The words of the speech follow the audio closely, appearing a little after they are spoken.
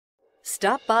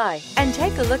Stop by and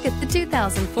take a look at the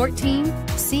 2014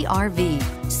 CR-V.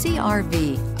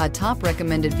 CR-V, a top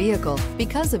recommended vehicle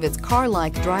because of its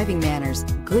car-like driving manners,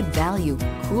 good value,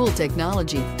 cool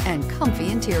technology, and comfy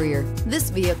interior. This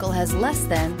vehicle has less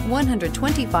than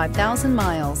 125,000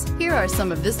 miles. Here are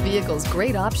some of this vehicle's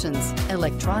great options: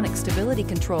 electronic stability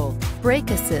control,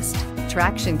 brake assist,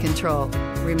 traction control,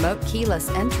 remote keyless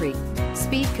entry,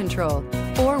 speed control,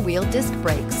 four-wheel disc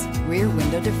brakes, rear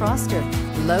window defroster,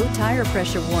 low tire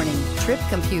pressure warning, trip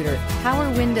computer, power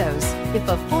windows. If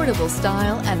affordable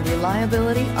style and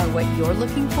reliability are what you're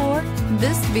looking for,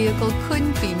 this vehicle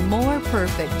couldn't be more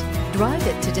perfect. Drive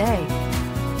it today.